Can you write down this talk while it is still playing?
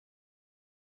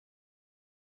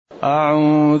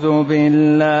أعوذ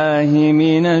بالله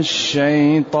من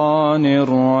الشيطان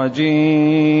الرجيم.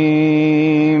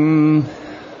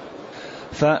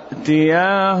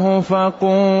 فأتياه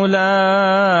فقولا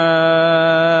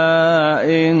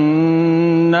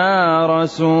إنا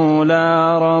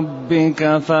رسولا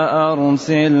ربك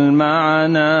فأرسل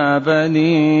معنا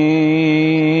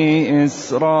بني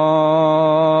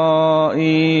إسرائيل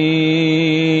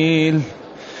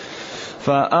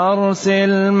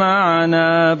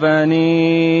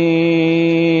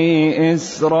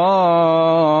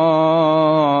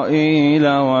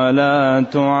ولا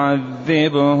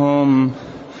تعذبهم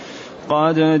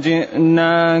قد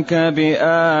جئناك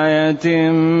بآية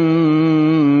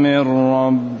من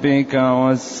ربك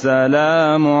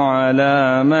والسلام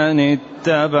على من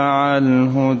اتبع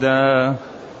الهدى.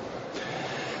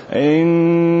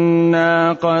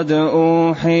 إنا قد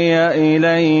أوحي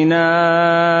إلينا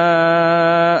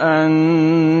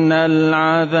أن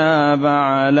العذاب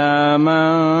على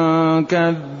من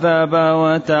كذب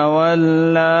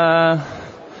وتولى.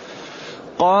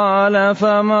 قال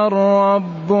فمن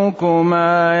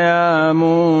ربكما يا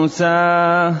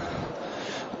موسى؟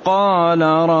 قال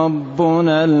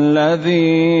ربنا الذي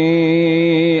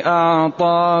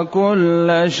أعطى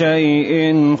كل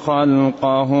شيء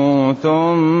خلقه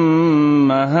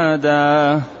ثم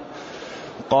هدى.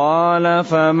 قال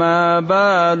فما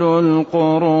بال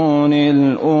القرون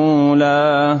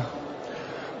الأولى؟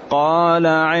 قال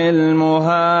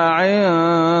علمها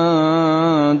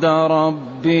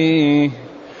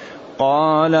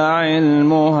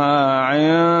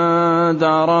عند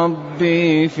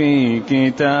ربي في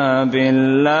كتاب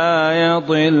لا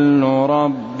يضل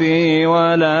ربي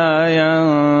ولا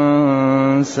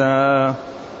ينسى.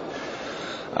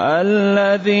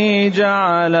 الذي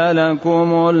جعل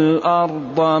لكم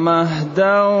الأرض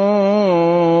مهدا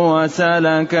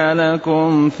وسلك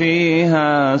لكم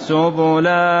فيها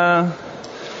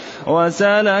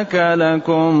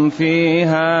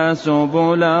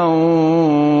سبلا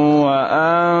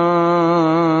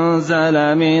وأنزل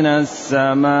من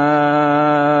السماء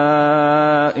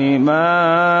ماء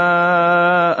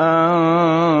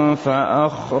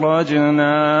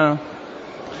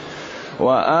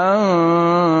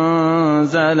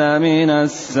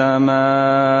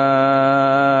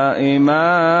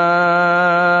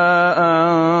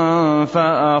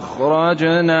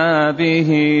به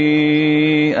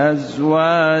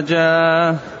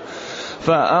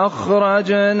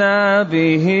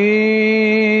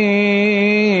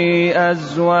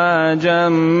أزواجا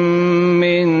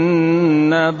من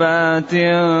نبات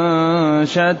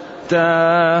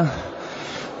شتى.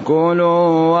 كلوا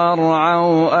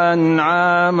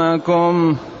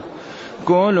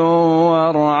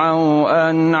وارعوا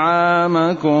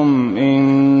أنعامكم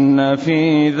إن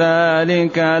في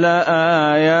ذلك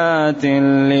لآيات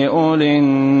لأولي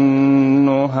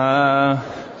النهى.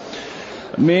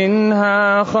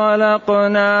 منها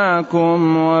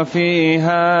خلقناكم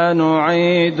وفيها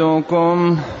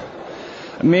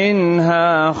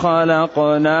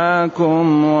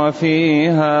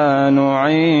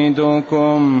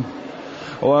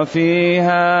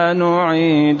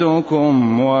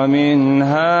نعيدكم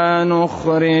ومنها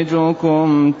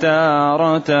نخرجكم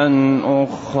تارة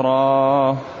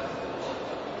أخرى.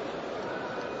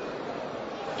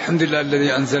 الحمد لله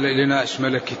الذي أنزل إلينا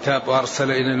أشمل الكتاب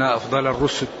وأرسل إلينا أفضل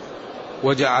الرسل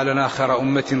وجعلنا خير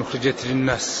أمة أخرجت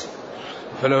للناس،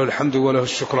 فله الحمد وله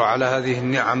الشكر على هذه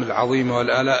النعم العظيمة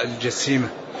والآلاء الجسيمة،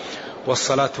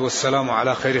 والصلاة والسلام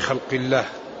على خير خلق الله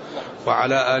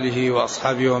وعلى آله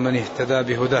وأصحابه ومن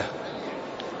اهتدى بهداه.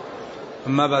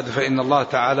 أما بعد، فإن الله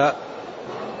تعالى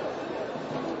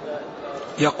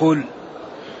يقول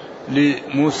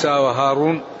لموسى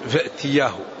وهارون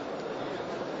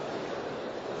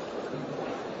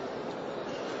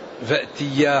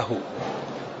فأتياه.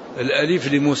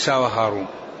 الألف لموسى وهارون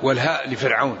والهاء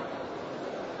لفرعون.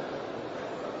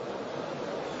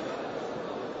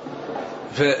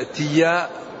 فأتيا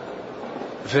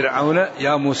فرعون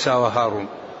يا موسى وهارون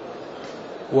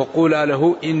وقولا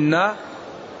له إنا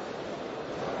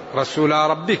رسول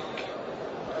ربك.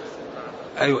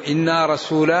 أيوة، إنا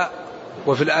رسول،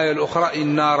 وفي الآية الأخرى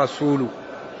إنا رسول،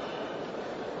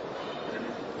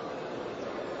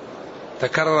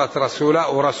 تكررت رسولا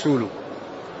ورسول.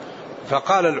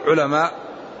 فقال العلماء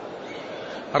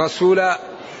رسولا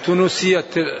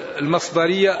تنسيت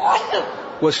المصدرية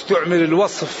واستعمل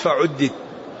الوصف فعدد،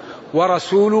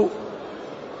 ورسول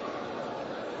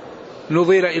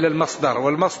نظير إلى المصدر،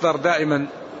 والمصدر دائما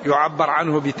يعبر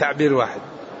عنه بتعبير واحد.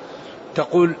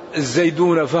 تقول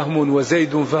الزيدون فهم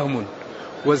وزيد فهم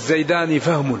والزيدان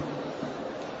فهم،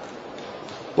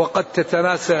 وقد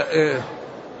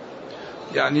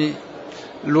يعني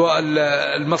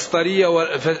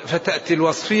المصدرية فتأتي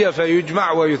الوصفية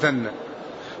فيجمع ويثنى.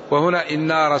 وهنا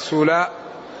إنا رسولا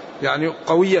يعني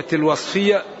قوية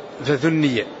الوصفية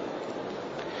فثنية،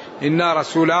 إنا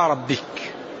رسولا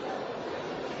ربك.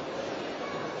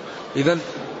 إذن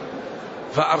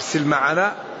فأرسل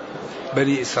معنا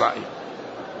بني إسرائيل.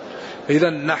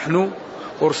 إذن نحن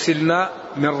أرسلنا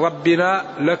من ربنا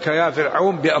لك يا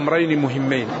فرعون بأمرين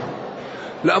مهمين.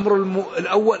 الأمر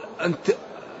الأول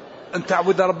أن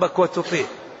تعبد ربك وتطيع.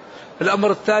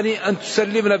 الأمر الثاني أن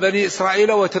تسلمنا بني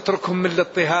إسرائيل وتتركهم من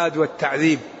الاضطهاد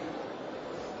والتعذيب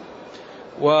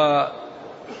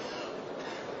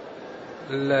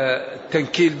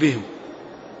والتنكيل بهم.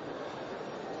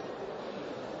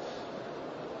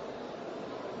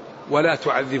 ولا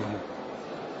تعذبهم،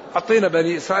 أعطينا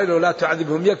بني إسرائيل ولا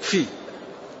تعذبهم يكفي.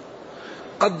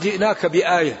 قد جئناك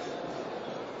بآية،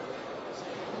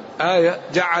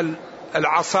 جعل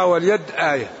العصا واليد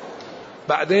آية.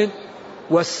 بعدين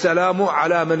والسلام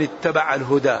على من اتبع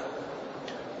الهدى.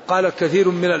 قال كثير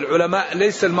من العلماء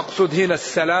ليس المقصود هنا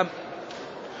السلام،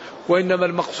 وإنما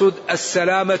المقصود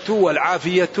السلامة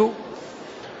والعافية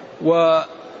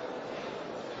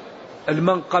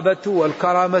والمنقبة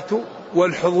والكرامة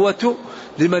والحظوة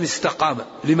لمن استقام،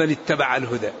 لمن اتبع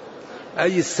الهدى.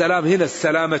 أي السلام هنا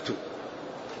السلامة،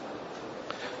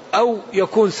 أو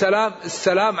يكون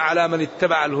السلام على من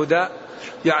اتبع الهدى،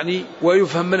 يعني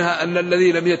ويفهم منها أن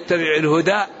الذي لم يتبع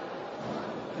الهدى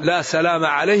لا سلام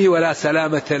عليه ولا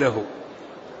سلامة له.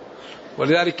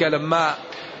 ولذلك لما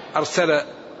أرسل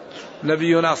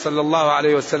نبينا صلى الله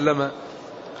عليه وسلم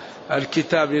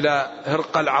الكتاب إلى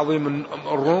هرقل عظيم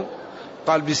الروم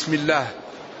قال بسم الله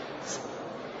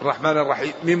الرحمن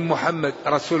الرحيم من محمد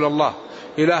رسول الله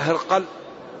إلى هرقل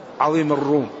عظيم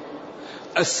الروم،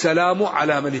 السلام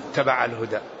على من اتبع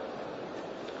الهدى،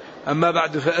 أما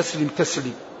بعد فأسلم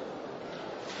تسليم.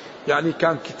 يعني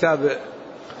كان كتاب.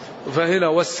 فهنا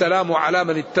والسلام على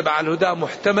من اتبع الهدى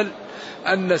محتمل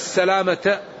أن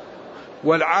السلامة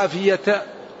والعافية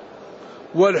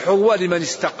والحظوة لمن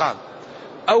استقام،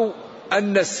 أو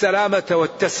أن السلامة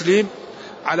والتسليم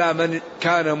على من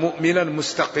كان مؤمنا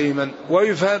مستقيما.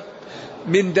 ويفهم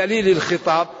من دليل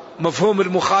الخطاب مفهوم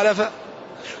المخالفة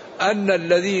أن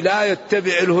الذي لا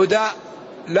يتبع الهدى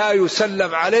لا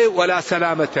يسلم عليه ولا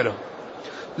سلامة له،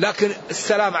 لكن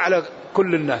السلام على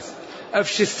كل الناس.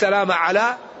 أفشي السلام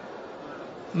على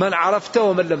من عرفت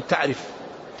ومن لم تعرف.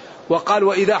 وقال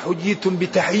وإذا حييتم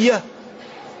بتحية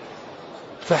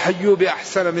فحيوا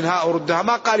بأحسن منها أو ردها،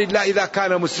 ما قال إلا إذا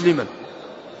كان مسلما.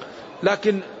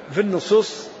 لكن في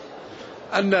النصوص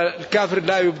أن الكافر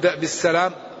لا يبدأ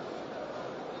بالسلام،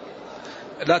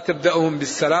 لا تبدأهم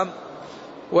بالسلام،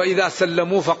 وإذا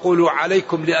سلموا فقولوا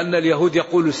عليكم، لأن اليهود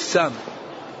يقول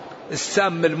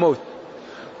السام من الموت.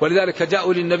 ولذلك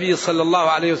جاءوا للنبي صلى الله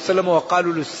عليه وسلم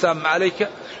وقالوا له السام عليك،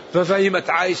 ففهمت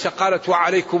عائشة قالت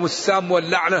وعليكم السام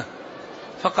واللعنة،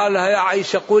 فقال لها يا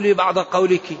عائشة قولي بعض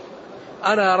قولك.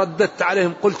 أنا رددت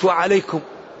عليهم قلت وعليكم.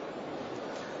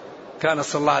 كان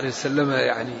صلى الله عليه وسلم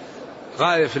يعني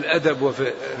غاية في الأدب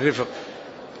وفي الرفق.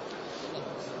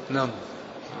 نعم.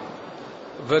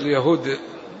 فاليهود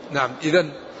نعم.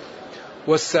 إذن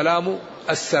والسلام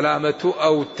السلامة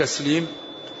أو التسليم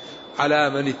على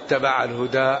من اتبع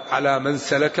الهدى، على من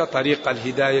سلك طريق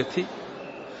الهداية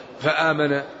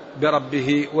فآمن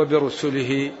بربه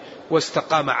وبرسله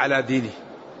واستقام على دينه.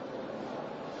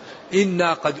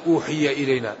 إنا قد أوحي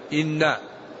إلينا، إنا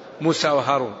موسى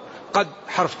وهارون، قد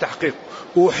حرف تحقيق،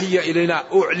 أوحي إلينا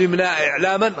أعلمنا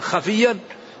إعلاما خفيا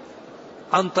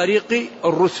عن طريق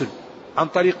الرسل، عن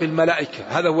طريق الملائكة.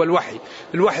 هذا هو الوحي.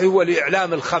 الوحي هو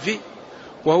الإعلام الخفي،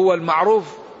 وهو المعروف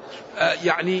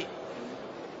يعني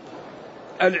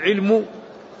العلم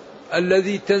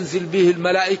الذي تنزل به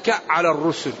الملائكة على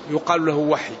الرسل يقال له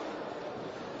وحي.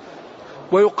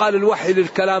 ويقال الوحي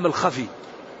للكلام الخفي.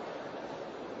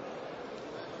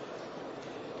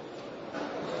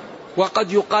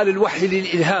 وقد يقال الوحي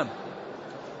للإلهام.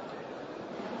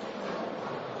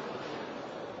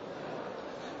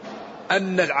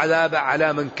 أن العذاب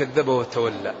على من كذب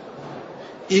وتولى.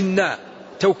 إنا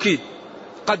توكيد،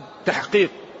 قد تحقيق،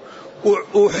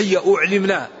 أوحي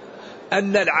أعلمنا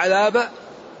أن العذاب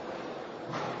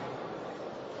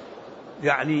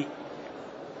يعني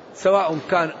سواء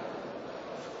كان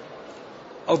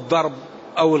الضرب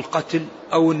أو القتل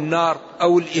أو النار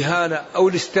أو الإهانة أو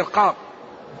الاسترقاق،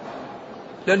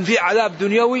 لأن في عذاب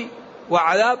دنيوي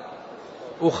وعذاب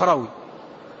أخروي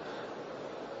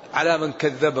على من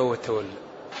كذب وتولى.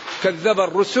 كذب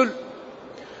الرسل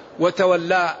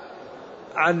وتولى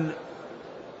عن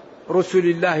رسل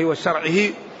الله وشرعه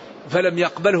فلم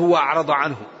يقبله وأعرض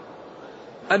عنه.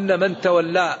 أن من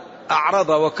تولى أعرض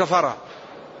وكفر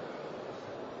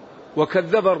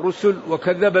وكذب الرسل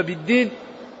وكذب بالدين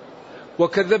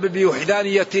وكذب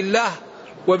بوحدانية الله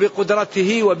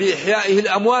وبقدرته وبإحيائه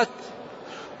الأموات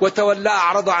وتولى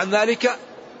أعرض عن ذلك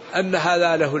أن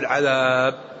هذا له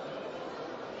العذاب.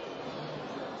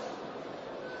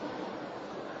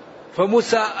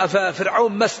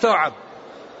 فرعون ما استوعب،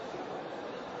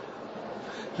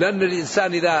 لأن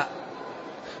الإنسان إذا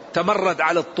تمرد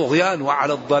على الطغيان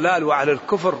وعلى الضلال وعلى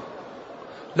الكفر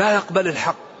لا يقبل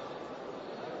الحق.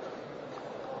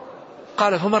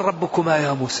 قال فمن ربكما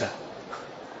يا موسى؟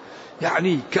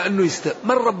 يعني كأنه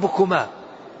من ربكما؟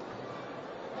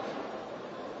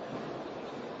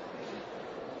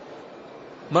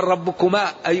 من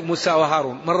ربكما أي موسى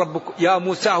وهارون، من ربك يا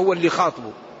موسى هو اللي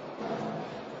خاطبه.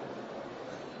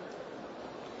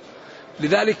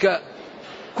 لذلك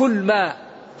كل ما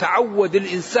تعود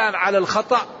الإنسان على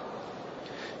الخطأ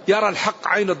يرى الحق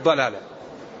عين الضلالة.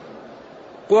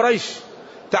 قريش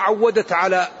تعودت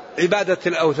على عبادة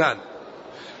الأوثان،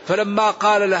 فلما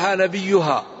قال لها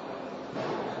نبيها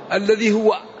الذي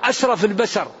هو أشرف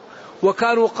البشر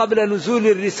وكانوا قبل نزول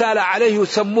الرسالة عليه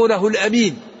يسمونه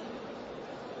الأمين،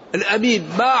 الأمين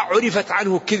ما عرفت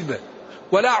عنه كذبة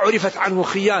ولا عرفت عنه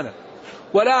خيانة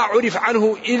ولا عرف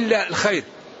عنه إلا الخير.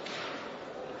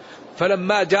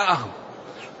 فلما جاءهم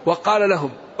وقال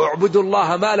لهم اعبدوا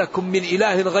الله ما لكم من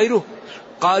إله غيره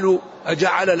قالوا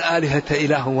أجعل الآلهة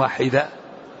إله واحدا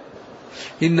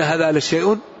إن هذا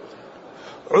لشيء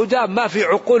عجاب. ما في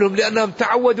عقولهم لأنهم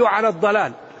تعودوا على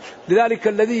الضلال. لذلك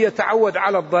الذي يتعود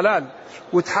على الضلال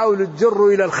وتحاول تجره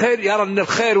إلى الخير يرى أن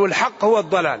الخير والحق هو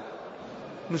الضلال.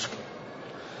 مشكلة.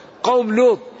 قوم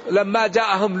لوط لما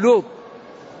جاءهم لوط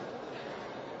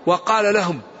وقال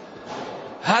لهم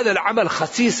هذا العمل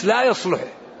خسيس لا يصلح،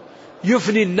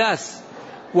 يفني الناس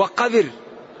وقذر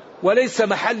وليس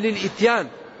محل الإتيان.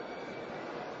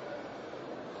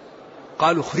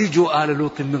 قالوا اخرجوا آل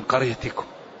لوط من قريتكم.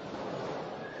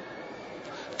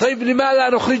 طيب لماذا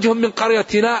نخرجهم من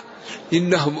قريتنا؟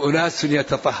 إنهم أناس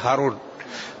يتطهرون.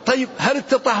 طيب هل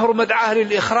التطهر مدعاه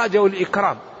للإخراج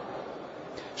والإكرام؟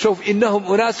 شوف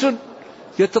إنهم أناس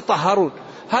يتطهرون،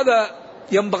 هذا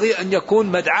ينبغي أن يكون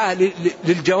مدعاه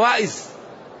للجوائز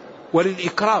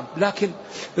وللإكرام، لكن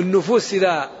النفوس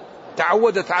إذا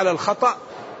تعودت على الخطأ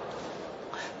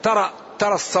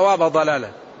ترى الصواب ضلالا.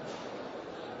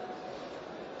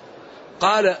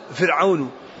 قال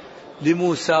فرعون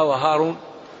لموسى وهارون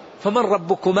فمن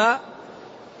ربكما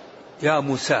يا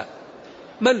موسى؟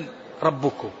 من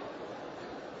ربكم؟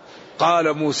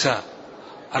 قال موسى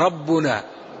ربنا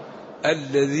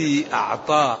الذي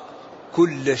أعطى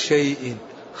كل شيء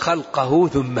خلقه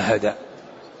ثم هدى.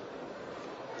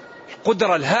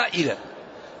 القدرة الهائلة،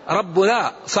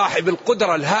 ربنا صاحب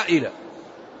القدرة الهائلة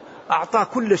أعطى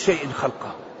كل شيء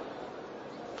خلقه.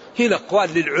 هنا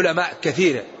أقوال للعلماء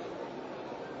كثيرة،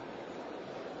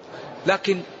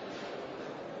 لكن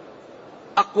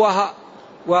أقواها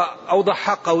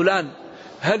وأوضحها قولان: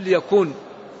 هل يكون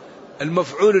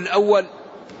المفعول الأول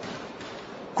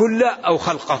كل أو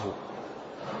خلقه؟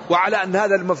 وعلى أن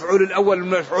هذا المفعول الأول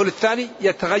والمفعول الثاني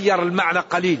يتغير المعنى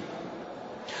قليل.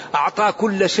 أعطى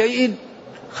كل شيء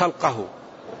خلقه،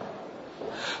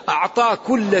 أعطى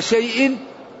كل شيء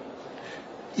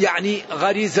يعني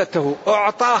غريزته،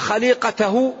 أعطى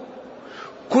خليقته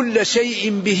كل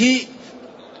شيء به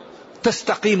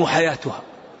تستقيم حياتها.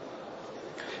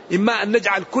 إما أن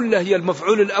نجعل كله هي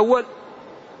المفعول الأول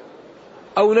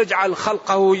أو نجعل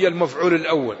خلقه هي المفعول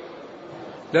الأول،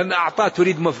 لأن أعطى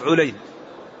تريد مفعولين.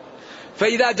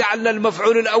 فإذا جعلنا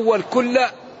المفعول الأول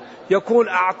كله يكون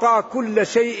أعطى كل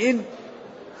شيء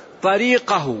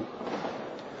طريقه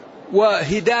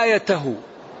وهدايته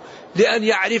لأن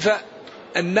يعرف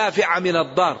النافع من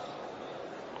الضار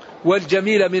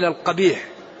والجميل من القبيح،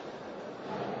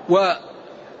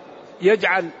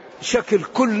 ويجعل شكل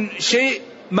كل شيء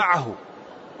معه،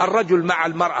 الرجل مع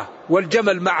المرأة،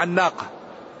 والجمل مع الناقة،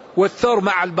 والثور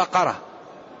مع البقرة،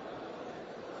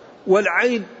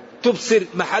 والعين تبصر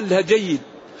محلها جيد،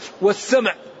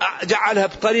 والسمع جعلها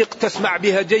بطريق تسمع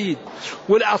بها جيد،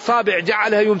 والأصابع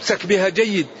جعلها يمسك بها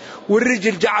جيد،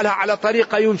 والرجل جعلها على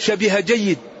طريقة يمشى بها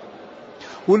جيد،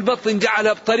 والبطن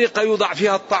جعلها بطريقة يوضع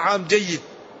فيها الطعام جيد.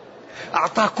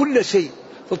 أعطى كل شيء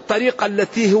الطريقة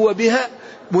التي هو بها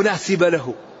مناسبة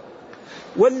له،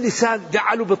 واللسان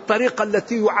جعله بالطريقة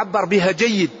التي يعبر بها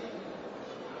جيد.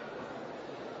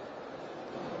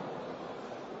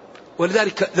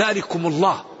 ولذلك ذلكم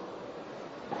الله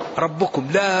ربكم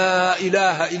لا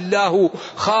إله إلا هو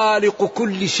خالق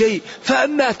كل شيء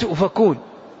فأنى تؤفكون.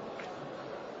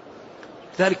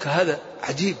 ذلك هذا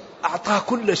عجيب، أعطى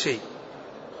كل شيء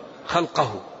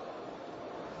خلقه.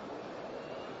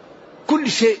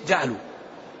 كل شيء جعله.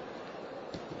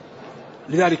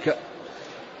 لذلك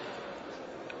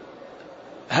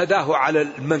هداه على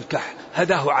المنكح،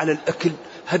 هداه على الأكل،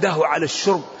 هداه على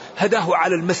الشرب، هداه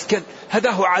على المسكن،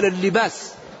 هداه على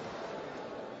اللباس.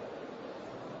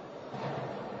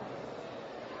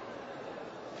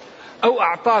 أو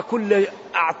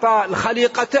أعطى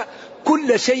الخليقة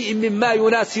كل شيء مما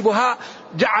يناسبها.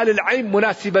 جعل العين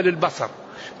مناسبة للبصر،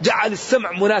 جعل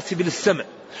السمع مناسب للسمع،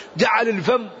 جعل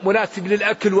الفم مناسب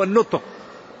للأكل والنطق،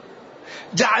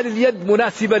 جعل اليد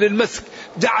مناسبة للمسك،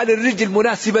 جعل الرجل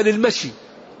مناسبة للمشي.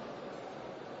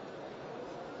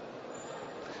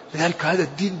 لذلك هذا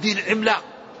الدين دين عملاق.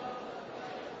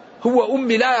 هو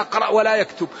أمي لا يقرأ ولا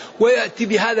يكتب، ويأتي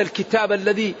بهذا الكتاب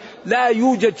الذي لا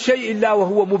يوجد شيء إلا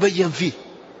وهو مبين فيه.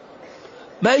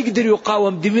 ما يقدر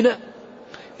يقاوم دمنا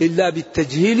إلا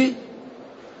بالتجهيل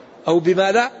أو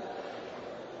بما لا،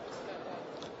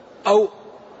 أو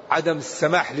عدم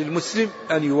السماح للمسلم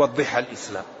أن يوضح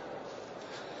الإسلام.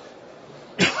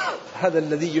 هذا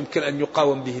الذي يمكن أن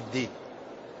يقاوم به الدين.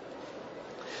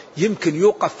 يمكن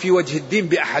يوقف في وجه الدين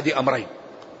بأحد أمرين.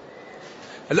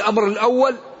 الأمر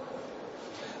الأول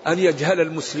أن يجهل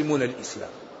المسلمون الإسلام،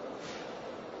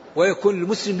 ويكون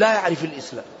المسلم لا يعرف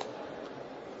الإسلام،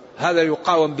 هذا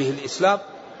يقاوم به الإسلام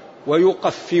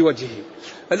ويوقف في وجهه.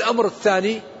 الأمر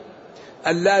الثاني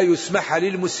أن لا يسمح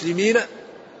للمسلمين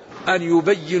أن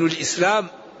يبينوا الإسلام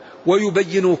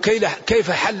ويبينوا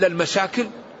كيف حل المشاكل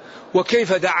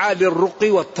وكيف دعا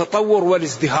للرقي والتطور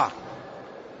والازدهار.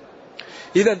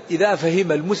 إذا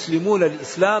فهم المسلمون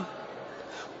الإسلام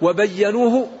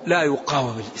وبينوه لا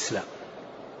يقاوم الإسلام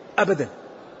أبدا،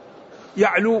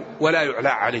 يعلو ولا يعلى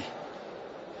عليه.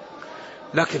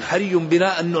 لكن حري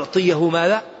بنا أن نعطيه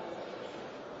ماذا؟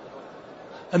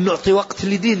 أن نعطي وقت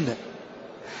لديننا.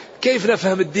 كيف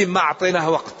نفهم الدين ما أعطيناه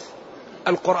وقت؟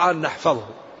 القرآن نحفظه،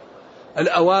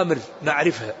 الأوامر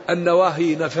نعرفها،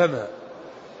 النواهي نفهمها،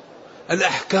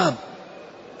 الأحكام،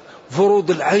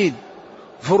 فروض العين،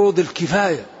 فروض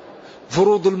الكفاية،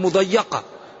 فروض المضيقة،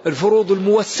 الفروض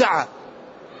الموسعة.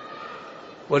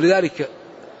 ولذلك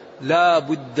لا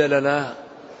بد لنا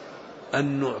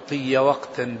أن نعطي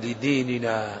وقتا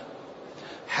لديننا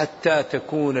حتى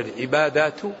تكون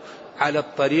العبادات على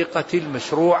الطريقة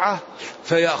المشروعة،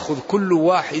 فيأخذ كل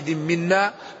واحد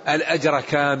منا الأجر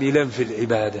كاملا في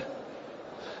العبادة.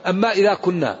 أما إذا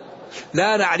كنا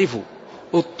لا نعرف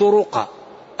الطرق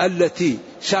التي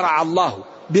شرع الله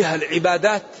بها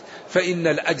العبادات فإن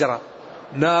الأجر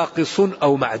ناقص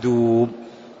أو معدوم.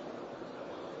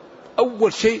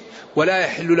 أول شيء ولا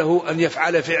يحل له أن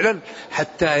يفعل فعلا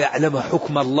حتى يعلم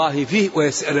حكم الله فيه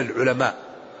ويسأل العلماء.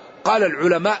 قال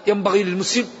العلماء ينبغي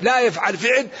للمسلم لا يفعل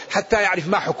فعل حتى يعرف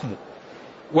ما حكمه.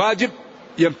 واجب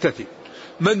يمتثل،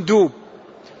 مندوب،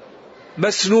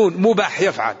 مسنون، مباح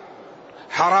يفعل،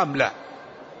 حرام لا.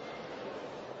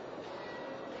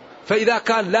 فإذا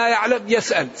كان لا يعلم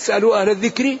يسأل، اسألوا أهل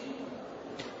الذكر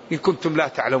إن كنتم لا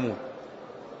تعلمون.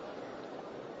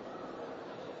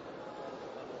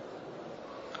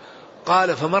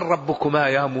 قال فمن ربكما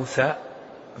يا موسى؟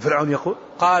 فرعون يقول.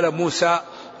 قال موسى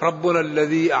ربنا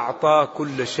الذي أعطى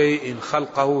كل شيء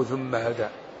خلقه ثم هدى.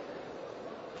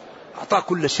 أعطى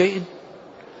كل شيء،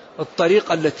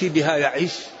 الطريقة التي بها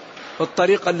يعيش،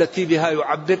 الطريقة التي بها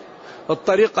يعبر،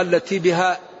 الطريقة التي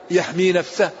بها يحمي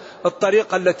نفسه،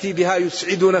 الطريقة التي بها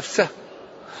يسعد نفسه،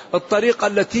 الطريقة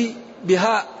التي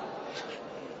بها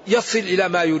يصل إلى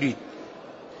ما يريد.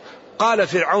 قال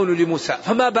فرعون لموسى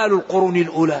فما بال القرون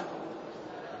الأولى؟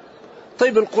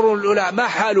 طيب القرون الأولى ما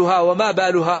حالها وما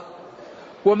بالها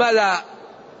وماذا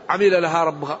عمل لها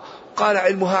ربها؟ قال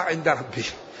علمها عند ربي.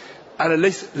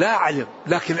 أنا لا أعلم،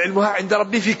 لكن علمها عند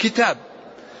ربي في كتاب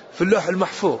في اللوح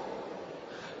المحفوظ.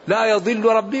 لا يضل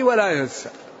ربي ولا ينسى.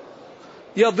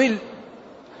 يضل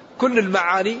كل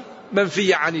المعاني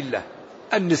منفية عن الله،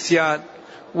 النسيان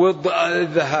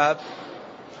والذهاب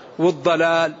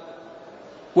والضلال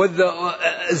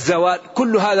والزوال،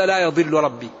 كل هذا لا يضل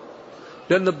ربي،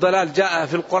 لأن الضلال جاء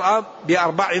في القرآن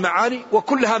بأربع معاني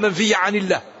وكلها منفية عن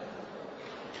الله.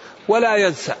 ولا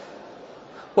ينسى،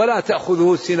 ولا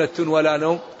تأخذه سنة ولا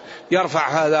نوم، يرفع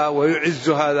هذا ويعز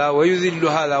هذا ويذل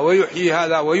هذا ويحيي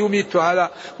هذا ويميت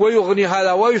هذا ويغني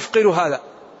هذا ويفقر هذا.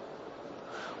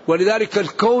 ولذلك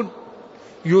الكون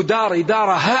يدار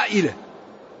إدارة هائلة.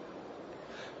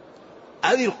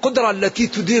 هذه القدرة التي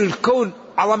تدير الكون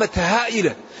عظمتها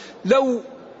هائلة. لو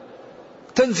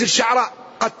تنزل شعرة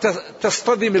قد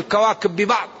تصطدم الكواكب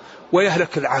ببعض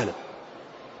ويهلك العالم.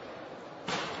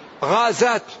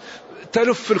 غازات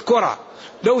تلف الكرة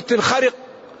لو تنخرق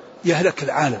يهلك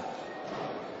العالم.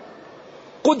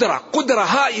 قدرة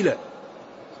هائلة.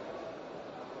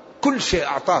 كل شيء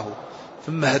أعطاه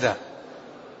ثم هداه.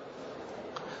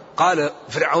 قال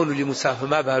فرعون لموسى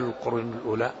فما بال القرون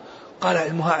الأولى؟ قال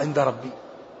علمها عند ربي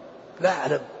لا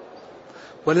أعلم.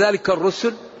 ولذلك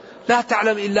الرسل لا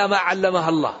تعلم إلا ما علمها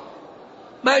الله.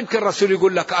 ما يمكن الرسول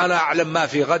يقول لك أنا أعلم ما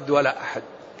في غد، ولا أحد.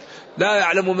 لا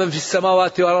يعلم من في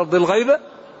السماوات والأرض الغيب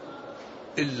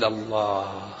إلا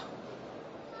الله.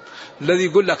 الذي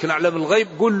يقول لك نعلم الغيب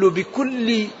قل له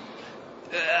بكل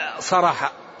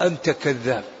صراحة أنت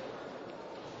كذاب.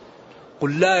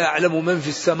 قل لا يعلم من في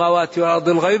السماوات والأرض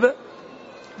الغيب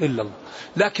إلا الله.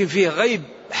 لكن فيه غيب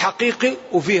حقيقي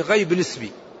وفيه غيب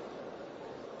نسبي.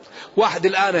 واحد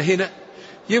الآن هنا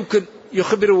يمكن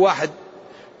يخبر واحد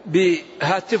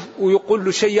بهاتف ويقول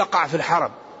له شيء يقع في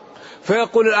الحرم،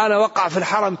 فيقول الآن وقع في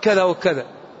الحرم كذا وكذا.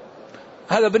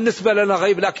 هذا بالنسبة لنا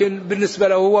غيب، لكن بالنسبة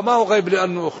له هو ما هو غيب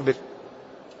لأنه أخبر.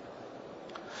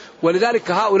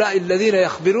 ولذلك هؤلاء الذين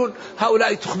يخبرون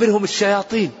هؤلاء تخبرهم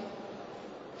الشياطين.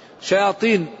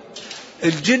 شياطين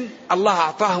الجن الله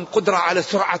أعطاهم قدرة على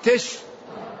سرعة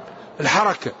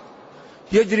الحركة.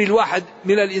 يجري الواحد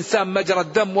من الإنسان مجرى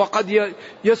الدم وقد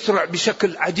يسرع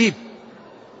بشكل عجيب،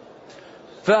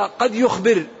 فقد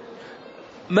يخبر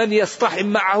من يصطحب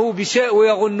معه بشيء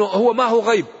ويظن هو ما هو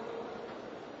غيب،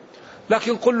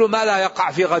 لكن قل له ما لا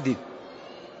يقع في غد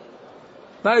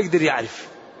ما يقدر يعرف.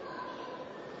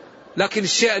 لكن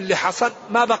الشيء اللي حصل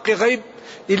ما بقي غيب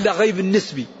إلا غيب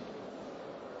النسبي.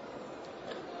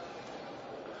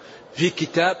 في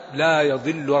كتاب لا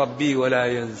يضل ربي ولا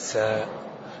ينسى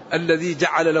الذي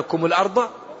جعل لكم الأرض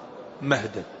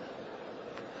مهدا.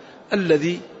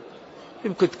 الذي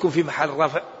يمكن تكون في محل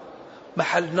رفع،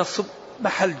 محل نصب،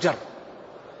 محل جر.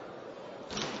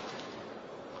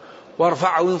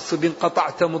 وارفع وانصب إن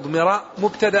قطعت مضمرا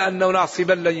مبتدأ أنه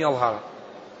ناصبا لن يظهر.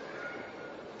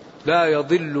 لا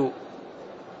يضل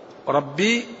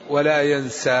ربي ولا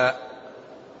ينسى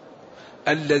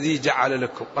الذي جعل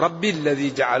لكم. ربي الذي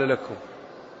جعل لكم،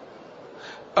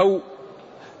 أو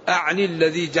أعني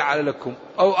الذي جعل لكم،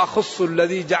 أو أخص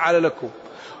الذي جعل لكم،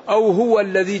 أو هو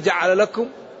الذي جعل لكم.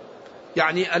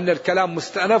 يعني أن الكلام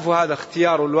مستأنف، وهذا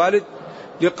اختيار الوالد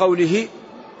لقوله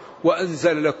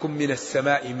وأنزل لكم من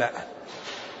السماء ماء،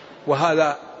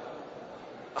 وهذا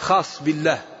خاص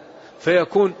بالله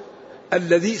فيكون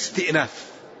الذي استئناف،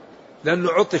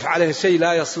 لأنه عطف عليه شيء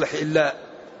لا يصلح إلا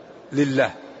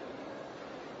لله.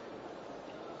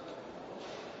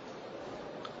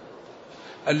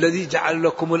 الذي جعل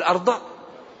لكم الأرض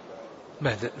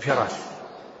مهدا فراش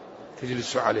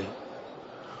تجلس عليه،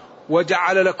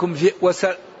 وجعل لكم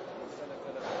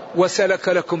وسلك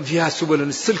لكم فيها سبلا.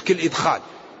 السلك الإدخال،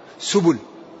 سبل،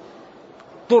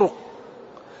 طرق.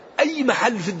 أي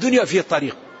محل في الدنيا فيه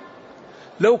طريق.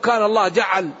 لو كان الله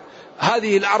جعل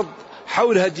هذه الأرض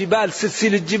حولها جبال،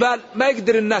 سلسلة جبال، ما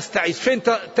يقدر الناس تعيش. فين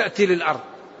تأتي للأرض؟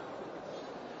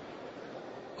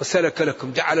 وسلك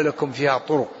لكم، جعل لكم فيها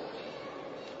طرق.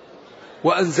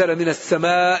 وأنزل من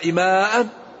السماء ماء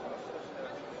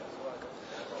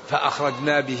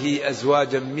فأخرجنا به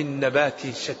أزواجا من نبات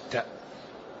شتى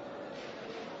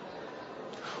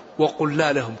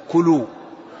وقلنا لهم كلوا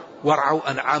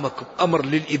وارعوا أنعامكم. أمر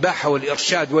للإباحة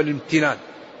والإرشاد والامتنان.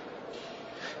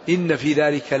 إن في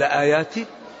ذلك لآيات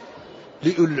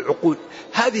لأولي العقول.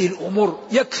 هذه الأمور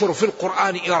يكثر في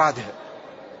القرآن إرادها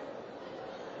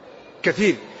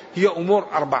كثير. هي أمور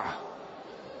 4.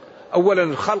 أولا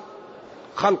الخلق،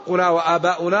 خلقنا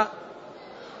وآباؤنا،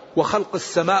 وخلق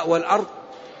السماء والأرض،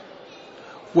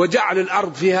 وجعل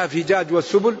الأرض فيها فجاج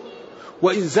وسبل،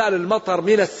 وإنزال المطر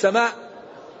من السماء،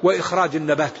 وإخراج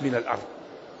النبات من الأرض.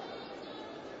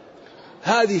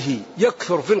 هذه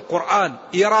يكثر في القرآن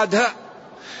إيرادها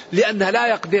لأنها لا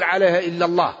يقدر عليها إلا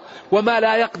الله، وما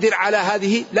لا يقدر على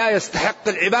هذه لا يستحق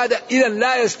العبادة. إذن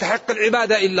لا يستحق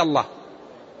العبادة إلا الله.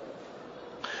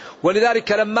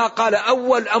 ولذلك لما قال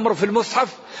أول أمر في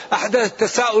المصحف أحدث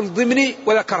تساؤل ضمني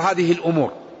وذكر هذه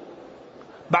الأمور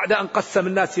بعد أن قسم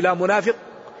الناس إلى منافق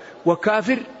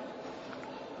وكافر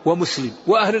ومسلم.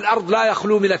 وأهل الأرض لا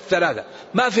يخلو من الثلاثة،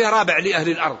 ما فيه رابع لأهل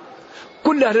الأرض.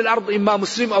 كل أهل الأرض إما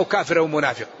مسلم أو كافر أو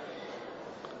منافق،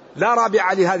 لا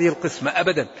رابع لهذه القسمة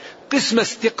أبدا. قسمة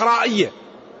استقرائية.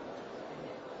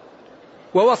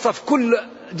 ووصف كل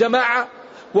جماعة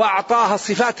وأعطاها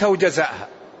صفاتها وجزاءها.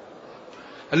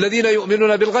 الذين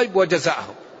يؤمنون بالغيب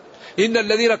وجزاءهم، إن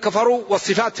الذين كفروا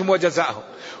وصفاتهم وجزاءهم،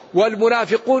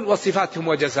 والمنافقون وصفاتهم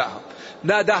وجزاءهم.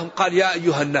 ناداهم قال يا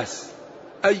أيها الناس،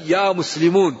 أي يا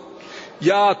مسلمون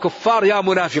يا كفار يا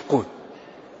منافقون،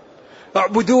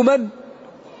 اعبدوا من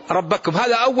ربكم.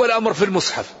 هذا أول أمر في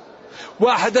المصحف.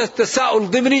 وأحدث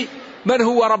تساؤل ضمني، من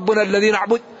هو ربنا الذي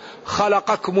نعبد؟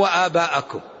 خلقكم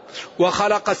وآباءكم،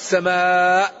 وخلق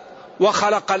السماء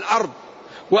وخلق الأرض،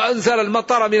 وأنزل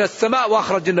المطر من السماء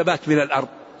وأخرج النبات من الأرض.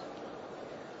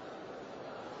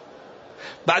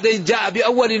 بعدين جاء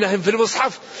بأول نهي في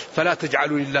المصحف: فلا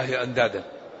تجعلوا لله أندادا.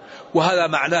 وهذا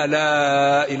معناه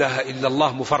لا إله إلا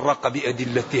الله مفرقة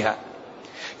بأدلتها.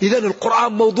 إذن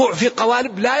القرآن موضوع في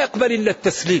قوالب لا يقبل إلا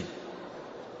التسليم،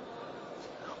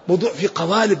 موضوع في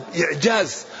قوالب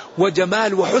إعجاز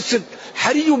وجمال وحسن،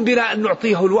 حري بنا أن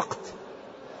نعطيه الوقت،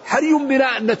 حري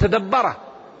بنا أن نتدبره،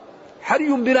 حري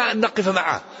بنا أن نقف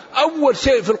معه. أول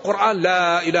شيء في القرآن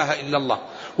لا إله إلا الله،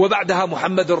 وبعدها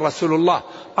محمد رسول الله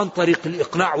عن طريق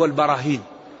الإقناع والبراهين.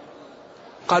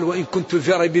 قال: وإن كنتم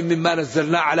في ريب مما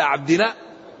نزلنا على عبدنا،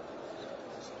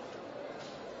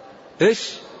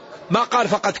 إيش؟ ما قال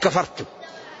فقد كفرتم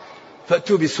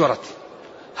فأتوا بسورة.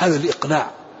 هذا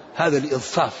الإقناع، هذا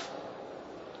الإنصاف.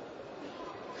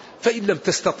 فإن لم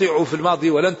تستطيعوا في الماضي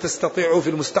ولن تستطيعوا في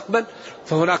المستقبل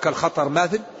فهناك الخطر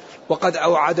ماثل، وقد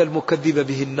أوعد المكذب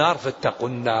به النار فاتقوا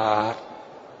النار.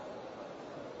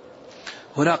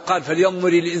 هناك قال: فلينظر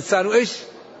الإنسان إيش؟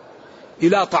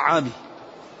 إلى طعامه.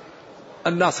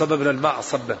 أنا صببنا الماء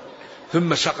صبا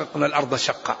ثم شققنا الأرض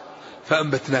شقا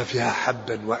فأنبتنا فيها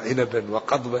حبا وعنبا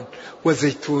وقضبا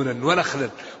وزيتونا ونخلا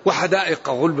وحدائق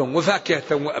غلبا وفاكهة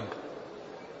وأبا.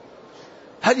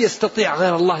 هل يستطيع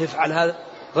غير الله يفعل هذا؟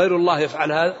 غير الله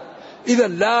يفعل هذا؟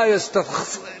 إذن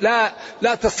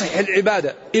لا تصح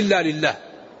العبادة إلا لله.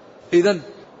 إذن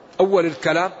أول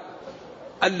الكلام: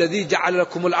 الذي جعل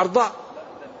لكم الأرض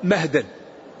مهدا،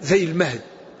 زي المهد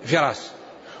فراش،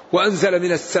 وأنزل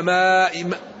من السماء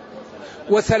ماء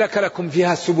وسلك لكم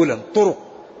فيها سبلا، طرق.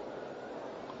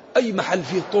 أي محل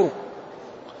فيه طرق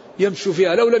يمشوا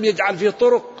فيها، لو لم يجعل فيه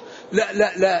طرق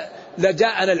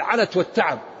لجاءنا العنت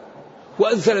والتعب.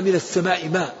 وأنزل من السماء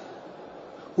ماء،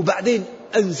 وبعدين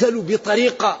أنزلوا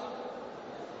بطريقة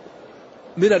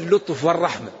من اللطف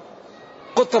والرحمة،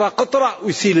 قطرة قطرة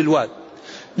ويسيل الواد.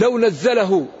 لو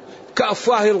نزله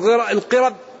كأفواه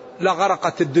القرب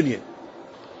لغرقت الدنيا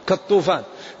كالطوفان.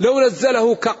 لو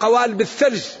نزله كقوالب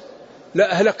الثلج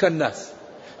لأهلك الناس.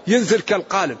 ينزل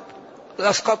كالقالب،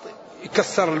 أسقط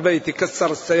يكسر البيت،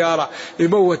 يكسر السيارة،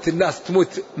 يموت الناس،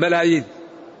 تموت ملايين.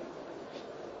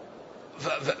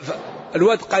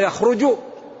 الودق يخرج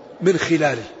من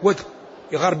خلاله، ودق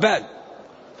غربال.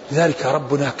 لذلك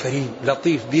ربنا كريم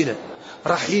لطيف بنا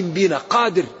رحيم بنا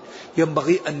قادر،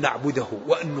 ينبغي أن نعبده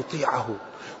وأن نطيعه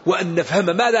وأن نفهم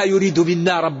ماذا يريد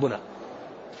منا ربنا،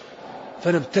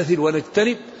 فنمتثل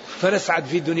ونجتنب فنسعد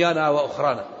في دنيانا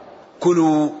وأخرانا.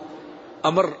 كلوا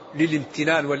أمر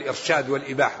للامتنان والإرشاد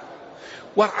والإباحة.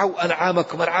 وارعوا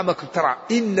أنعامكم ترعى،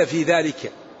 إن في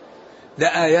ذلك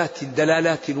لآيات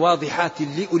دلالات واضحات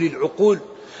لأولي العقول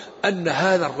أن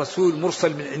هذا الرسول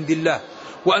مرسل من عند الله،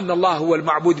 وأن الله هو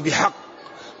المعبود بحق،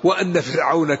 وأن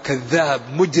فرعون كذاب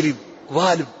مجرم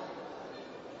ظالم.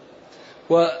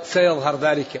 وسيظهر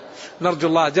ذلك. نرجو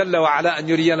الله جل وعلا أن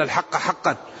يرينا الحق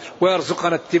حقا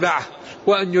ويرزقنا اتباعه،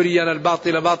 وأن يرينا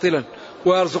الباطل باطلا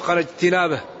ويرزقنا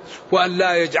اجتنابه، وأن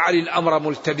لا يجعل الأمر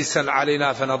ملتبسا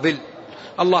علينا فنضل.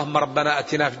 اللهم ربنا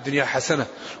أتنا في الدنيا حسنة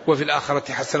وفي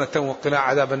الآخرة حسنة وقنا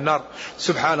عذاب النار.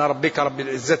 سبحان ربك رب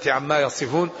العزة عما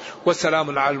يصفون،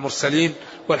 وسلام على المرسلين،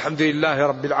 والحمد لله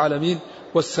رب العالمين،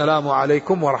 والسلام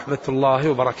عليكم ورحمة الله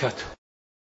وبركاته.